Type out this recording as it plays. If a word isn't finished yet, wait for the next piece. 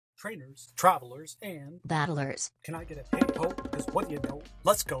trainers, travelers, and battlers. Can I get a hey ho? Because what do you know?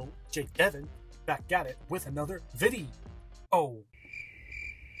 Let's go. Jake Devin back at it with another video.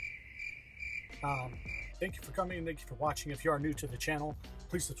 Thank you for coming and thank you for watching. If you are new to the channel,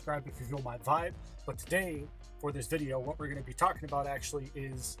 please subscribe if you feel my vibe. But today, for this video, what we're going to be talking about actually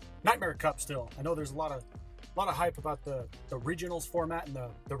is Nightmare Cup still. I know there's a lot of hype about the regionals format and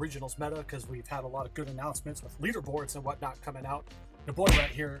the regionals meta because we've had a lot of good announcements with leaderboards and whatnot coming out. The boy right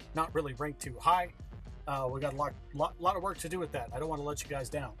here, not really ranked too high. We got a lot of work to do with that. I don't want to let you guys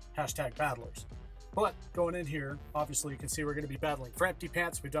down. Hashtag battlers. But going in here, obviously you can see we're going to be battling for Empty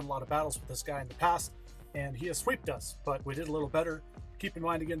Pants. We've done a lot of battles with this guy in the past, and he has sweeped us, but we did a little better. Keep in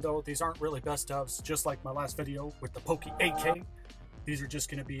mind again though, these aren't really best ofs, just like my last video with the Poke AK. These are just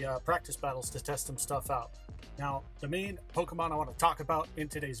going to be practice battles to test some stuff out. Now, the main Pokemon I want to talk about in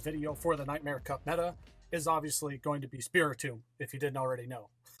today's video for the Nightmare Cup meta is obviously going to be Spiritomb, if you didn't already know.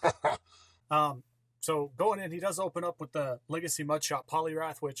 So going in, he does open up with the Legacy Mudshot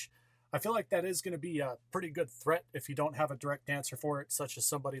Poliwrath, which I feel like that is going to be a pretty good threat if you don't have a direct answer for it, such as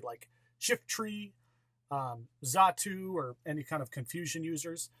somebody like Shiftry, Xatu, or any kind of confusion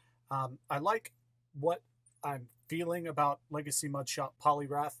users. I like what I'm feeling about Legacy Mudshot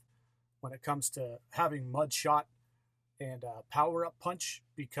Poliwrath when it comes to having Mudshot and Power Up Punch,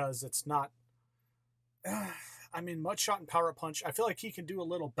 because it's not... I mean, Mudshot and Power Up Punch, I feel like he can do a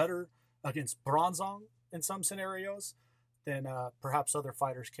little better against Bronzong in some scenarios than perhaps other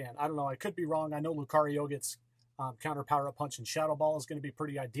fighters can. I don't know. I could be wrong. I know Lucario gets counter Power Up Punch and Shadow Ball is going to be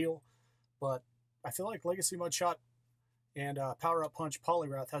pretty ideal, but I feel like Legacy Mudshot and Power Up Punch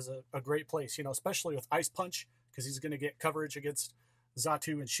Poliwrath has a great place, you know, especially with Ice Punch, because he's going to get coverage against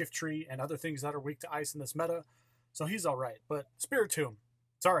Xatu and Shiftry and other things that are weak to Ice in this meta. So he's all right. But Spiritomb,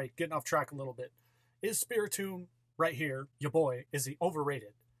 sorry, getting off track a little bit. Is Spiritomb right here, your boy, is he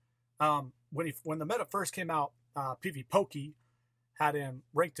overrated? When the meta first came out, PV Pokey had him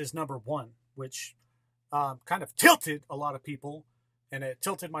ranked as #1, which kind of tilted a lot of people, and it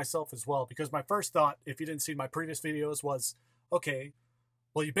tilted myself as well, because my first thought, if you didn't see my previous videos, was, okay,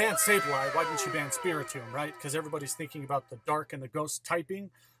 well, you banned Sableye, why didn't you ban Spiritomb, right? Because everybody's thinking about the dark and the ghost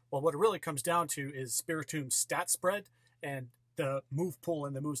typing. Well, what it really comes down to is Spiritomb's stat spread and the move pool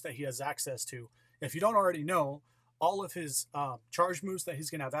and the moves that he has access to. If you don't already know, all of his charge moves that he's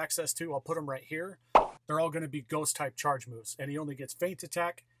going to have access to, I'll put them right here, they're all going to be ghost-type charge moves. And he only gets Feint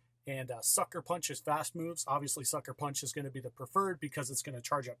Attack and Sucker Punch as fast moves. Obviously, Sucker Punch is going to be the preferred because it's going to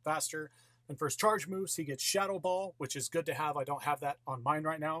charge up faster. And for his charge moves, he gets Shadow Ball, which is good to have. I don't have that on mine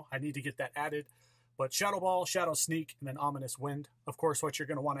right now. I need to get that added. But Shadow Ball, Shadow Sneak, and then Ominous Wind. Of course, what you're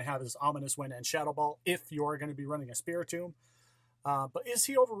going to want to have is Ominous Wind and Shadow Ball if you are going to be running a Spiritomb. But is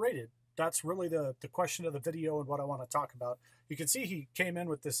he overrated? That's really the question of the video and what I want to talk about. You can see he came in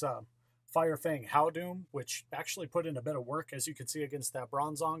with this Fire Fang Howdoom, which actually put in a bit of work, as you can see, against that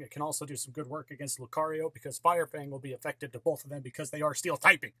Bronzong. It can also do some good work against Lucario, because Fire Fang will be effective to both of them because they are steel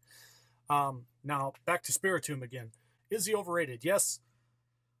typing. Now, back to Spiritomb again. Is he overrated? Yes.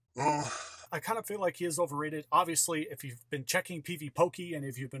 I kind of feel like he is overrated. Obviously, if you've been checking PV Pokey and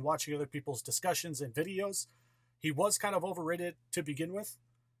if you've been watching other people's discussions and videos, he was kind of overrated to begin with.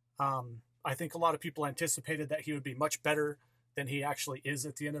 I think a lot of people anticipated that he would be much better than he actually is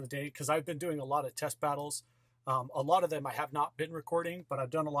at the end of the day, because I've been doing a lot of test battles. A lot of them I have not been recording, but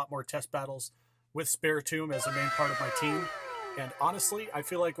I've done a lot more test battles with Spiritomb as a main part of my team. And honestly, I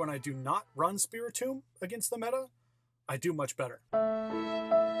feel like when I do not run Spiritomb against the meta, I do much better.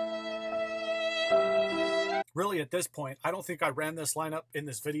 Really, at this point, I don't think I ran this lineup in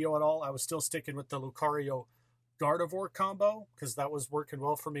this video at all. I was still sticking with the Lucario Gardevoir combo because that was working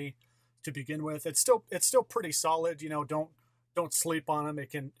well for me to begin with. It's still pretty solid, you know. Don't sleep on them.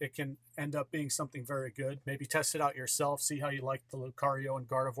 It can end up being something very good. Maybe test it out yourself, see how you like the Lucario and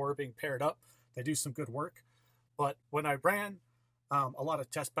Gardevoir being paired up. They do some good work. But when I ran a lot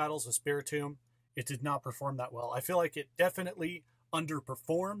of test battles with Spiritomb, it did not perform that well. I feel like it definitely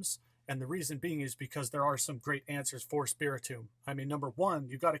underperforms, and the reason being is because there are some great answers for Spiritomb. I mean, #1,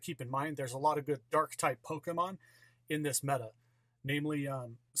 you've got to keep in mind there's a lot of good dark-type Pokemon in this meta, namely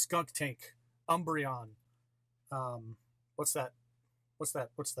Skuntank, Umbreon, what's the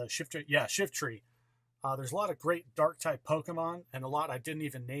Shiftry? Yeah, Shiftry. There's a lot of great dark-type Pokemon, and a lot I didn't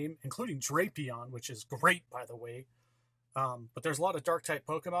even name, including Drapion, which is great, by the way. But there's a lot of dark-type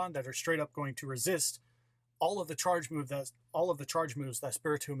Pokemon that are straight up going to resist all of the charge moves that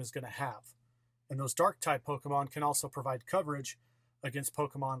Spiritomb is going to have. And those dark-type Pokemon can also provide coverage against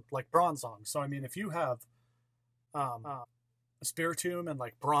Pokemon like Bronzong. So, I mean, if you have Spiritomb and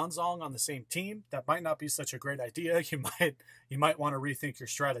like Bronzong on the same team, that might not be such a great idea. You might want to rethink your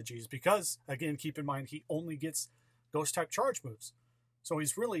strategies because, again, keep in mind he only gets Ghost type charge moves. So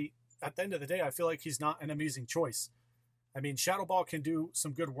he's really, at the end of the day, I feel like he's not an amazing choice. I mean, Shadow Ball can do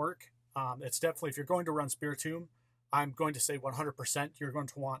some good work. It's definitely, if you're going to run Spiritomb, I'm going to say 100% you're going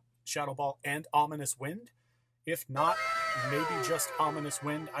to want Shadow Ball and Ominous Wind. If not, maybe just Ominous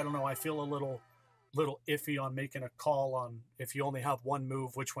Wind. I don't know. I feel a little iffy on making a call on if you only have one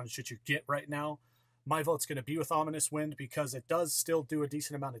move, which one should you get right now. My vote's going to be with Ominous Wind because it does still do a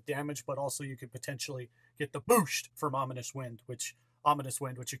decent amount of damage, but also you could potentially get the boost from Ominous Wind, which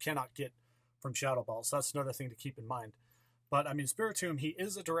you cannot get from Shadow Ball. So that's another thing to keep in mind. But I mean, Spiritomb, he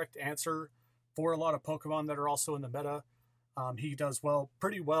is a direct answer for a lot of Pokemon that are also in the meta. He does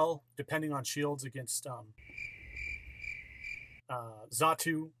pretty well, depending on shields against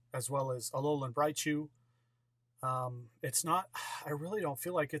Xatu, as well as Alolan Raichu. It's not, I really don't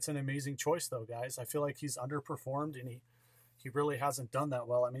feel like it's an amazing choice though, guys. I feel like he's underperformed and he really hasn't done that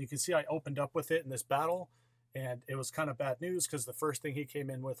well. I mean, you can see I opened up with it in this battle and it was kind of bad news because the first thing he came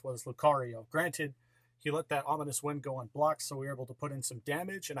in with was Lucario. Granted, he let that Ominous Wind go unblocked, so we were able to put in some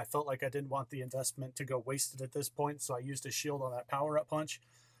damage, and I felt like I didn't want the investment to go wasted at this point, so I used a shield on that power-up punch.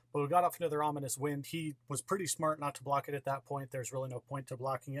 But we got off another Ominous Wind. He was pretty smart not to block it at that point. There's really no point to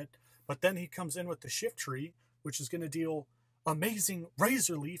blocking it. But then he comes in with the Shift Tree, which is going to deal amazing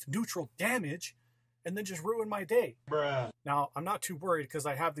Razor Leaf neutral damage, and then just ruin my day. Bruh. Now, I'm not too worried because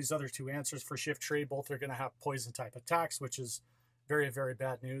I have these other two answers for Shift Tree. Both are going to have poison-type attacks, which is very, very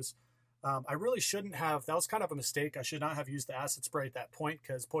bad news. I really shouldn't have, that was kind of a mistake. I should not have used the Acid Spray at that point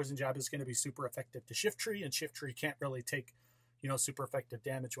because Poison Jab is going to be super effective to Shift Tree, and Shift Tree can't really take, super effective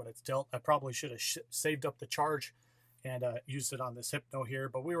damage when it's dealt. I probably should have saved up the charge and used it on this Hypno here,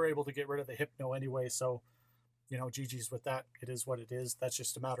 but we were able to get rid of the Hypno anyway, so, GG's with that. It is what it is. That's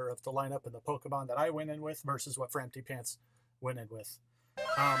just a matter of the lineup and the Pokemon that I went in with versus what Frampty Pants went in with.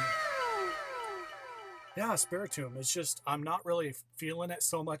 Yeah, Spiritomb. It's just, I'm not really feeling it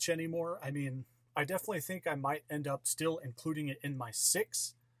so much anymore. I mean, I definitely think I might end up still including it in my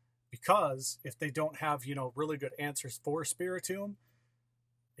 6 because if they don't have, really good answers for Spiritomb,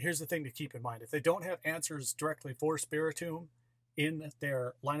 here's the thing to keep in mind. If they don't have answers directly for Spiritomb in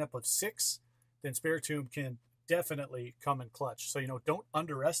their lineup of 6, then Spiritomb can definitely come in clutch. So, don't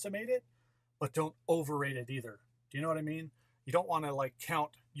underestimate it, but don't overrate it either. Do you know what I mean? You don't want to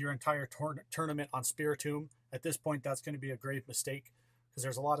count your entire tournament on Spiritomb. At this point, that's going to be a grave mistake because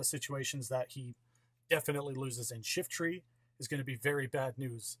there's a lot of situations that he definitely loses in. Shift Tree is going to be very bad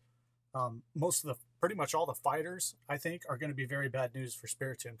news. Pretty much all the fighters, I think, are going to be very bad news for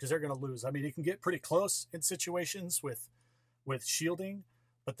Spiritomb because they're going to lose. I mean, he can get pretty close in situations with shielding,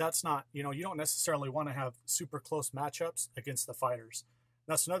 but that's not, you don't necessarily want to have super close matchups against the fighters.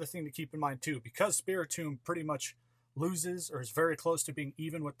 That's another thing to keep in mind too, because Spiritomb pretty much loses or is very close to being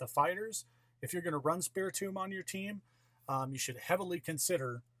even with the fighters. If you're going to run Spiritomb on your team, you should heavily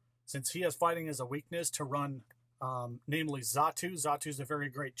consider, since he has fighting as a weakness, to run namely Xatu. Xatu is a very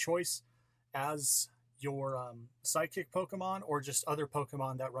great choice as your Psychic Pokemon, or just other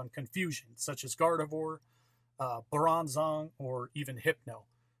Pokemon that run Confusion, such as Gardevoir, Bronzong, or even Hypno,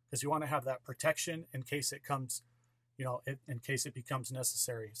 because you want to have that protection in case it comes, in case it becomes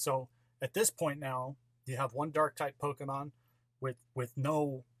necessary. So at this point now, you have one dark type Pokemon with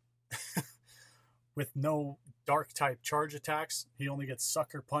no with no dark type charge attacks. He only gets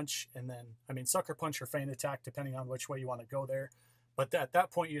Sucker Punch, and then Sucker Punch or Feint Attack depending on which way you want to go there. But at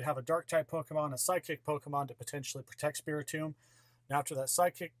that point you'd have a dark type Pokemon, a Psychic Pokemon to potentially protect Spiritomb. Now after that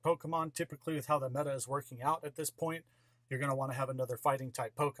Psychic Pokemon, typically with how the meta is working out at this point, you're going to want to have another fighting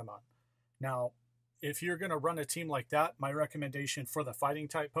type Pokemon. Now, if you're going to run a team like that, my recommendation for the fighting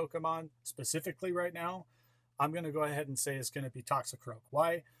type Pokemon specifically right now, I'm going to go ahead and say it's going to be Toxicroak.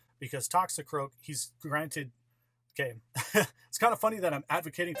 Why? Because Toxicroak, he's granted, okay, it's kind of funny that I'm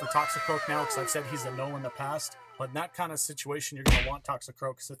advocating for Toxicroak now because I've said he's a no in the past, but in that kind of situation, you're going to want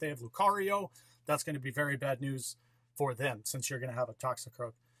Toxicroak because if they have Lucario, that's going to be very bad news for them since you're going to have a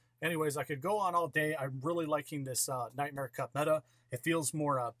Toxicroak. Anyways, I could go on all day. I'm really liking this Nightmare Cup meta. It feels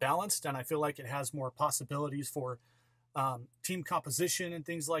more balanced, and I feel like it has more possibilities for team composition and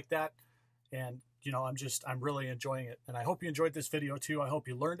things like that. And, I'm really enjoying it. And I hope you enjoyed this video too. I hope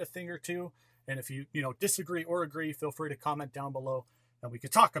you learned a thing or two. And if you, disagree or agree, feel free to comment down below and we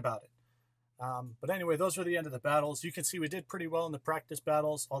could talk about it. But anyway, those are the end of the battles. You can see we did pretty well in the practice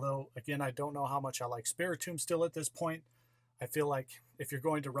battles, although, again, I don't know how much I like Spiritomb still at this point. I feel like if you're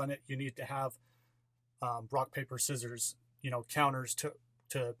going to run it, you need to have rock, paper, scissors, counters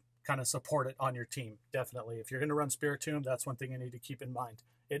to kind of support it on your team. Definitely. If you're going to run Spiritomb, that's one thing you need to keep in mind.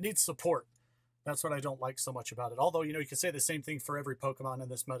 It needs support. That's what I don't like so much about it. Although, you know, you could say the same thing for every Pokemon in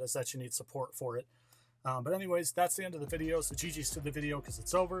this meta, is that you need support for it. But anyways, that's the end of the video. So GG's to the video because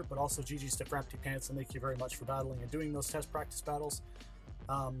it's over, but also GG's to Empty Pants, and thank you very much for battling and doing those test practice battles.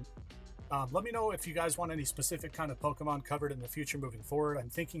 Let me know if you guys want any specific kind of Pokemon covered in the future moving forward. I'm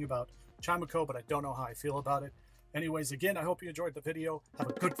thinking about Chimico, but I don't know how I feel about it. Anyways, again, I hope you enjoyed the video. Have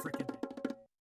a good freaking day.